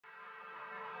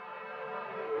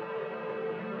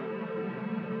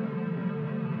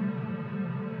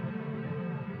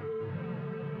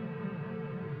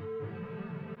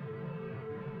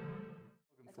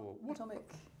atomic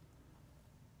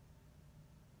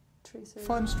tracers.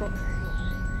 Fine structure.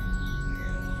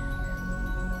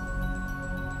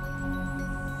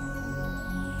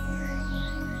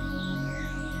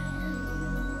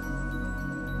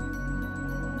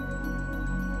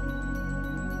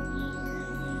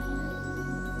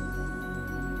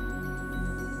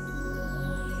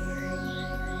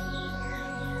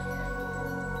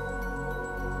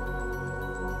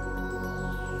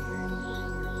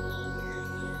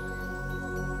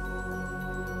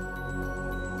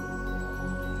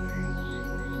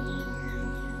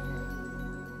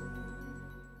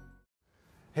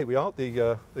 Here we are,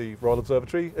 the Royal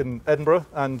Observatory in Edinburgh,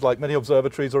 and like many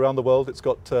observatories around the world, it's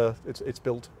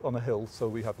built on a hill, so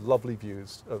we have lovely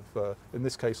views of, in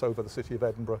this case, over the city of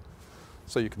Edinburgh.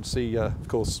 So you can see, of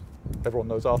course, everyone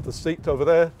knows Arthur's Seat over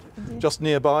there, just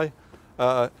nearby.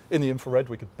 In the infrared,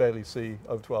 we could barely see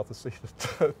over to Arthur's Seat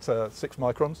at 6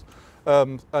 microns,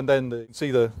 and then you can see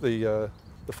the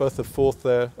Firth of Forth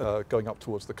there, going up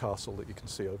towards the castle that you can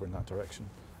see over in that direction,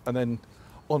 and then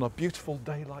on a beautiful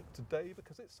day like today,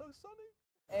 because it's so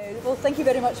sunny. Well, thank you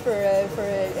very much for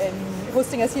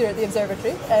hosting us here at the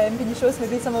observatory. Can you show us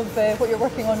maybe some of what you're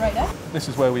working on right now? This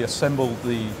is where we assemble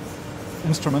the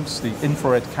instruments, the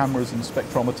infrared cameras and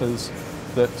spectrometers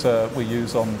that we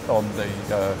use on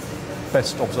the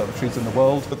best observatories in the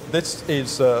world. But this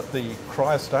is the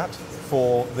cryostat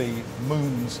for the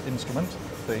Moon's instrument,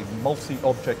 the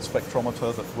multi-object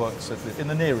spectrometer that works in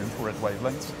the near-infrared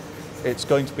wavelengths. It's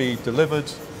going to be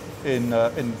delivered in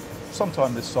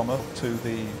sometime this summer to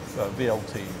the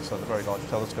VLT, so the Very Large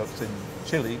Telescopes in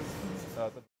Chile.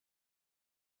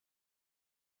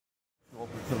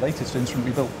 The latest instrument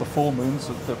we built before Moons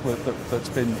that's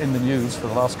been in the news for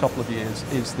the last couple of years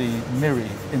is the MIRI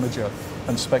imager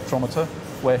and spectrometer,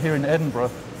 where here in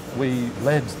Edinburgh we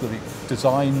led the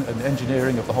design and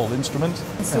engineering of the whole instrument.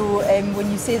 So when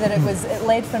you say that it was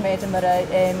led from Edinburgh,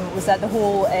 was that the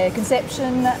whole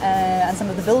conception and some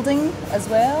of the building as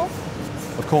well?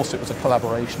 Of course, it was a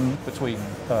collaboration between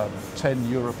 10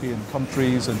 European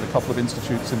countries and a couple of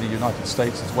institutes in the United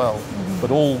States as well, but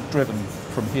all driven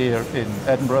from here in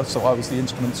Edinburgh. So I was the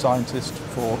instrument scientist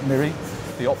for MIRI.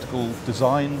 The optical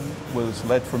design was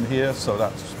led from here, so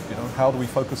that's, how do we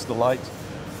focus the light?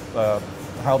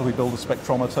 How do we build a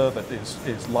spectrometer that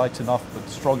is light enough but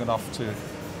strong enough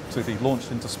to be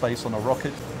launched into space on a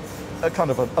rocket? A kind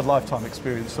of a lifetime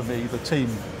experience for me. The team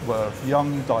were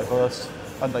young, diverse,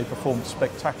 and they performed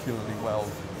spectacularly well.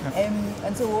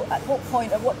 And so at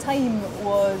what time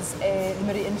was the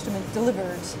MIRI instrument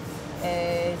delivered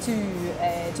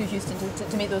to Houston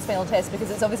to make those final tests?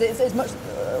 Because it's obviously it's much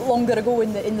longer ago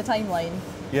in the timeline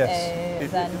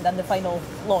than the final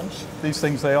launch. These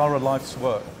things, they are a life's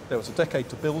work. There was a decade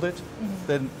to build it,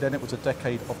 then it was a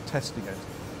decade of testing it.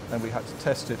 And we had to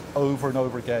test it over and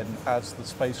over again as the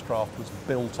spacecraft was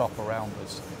built up around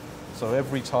us. So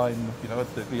every time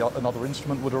another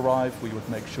instrument would arrive, we would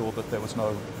make sure that there was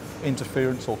no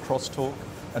interference or crosstalk.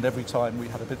 And every time we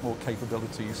had a bit more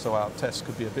capability, so our tests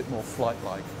could be a bit more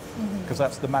flight-like. Because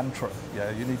that's the mantra.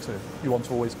 Yeah, you want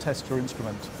to always test your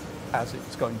instrument as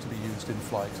it's going to be used in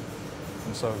flight.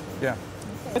 And so, yeah.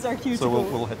 That's our cue so to go.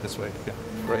 we'll head this way. Yeah,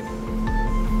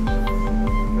 great.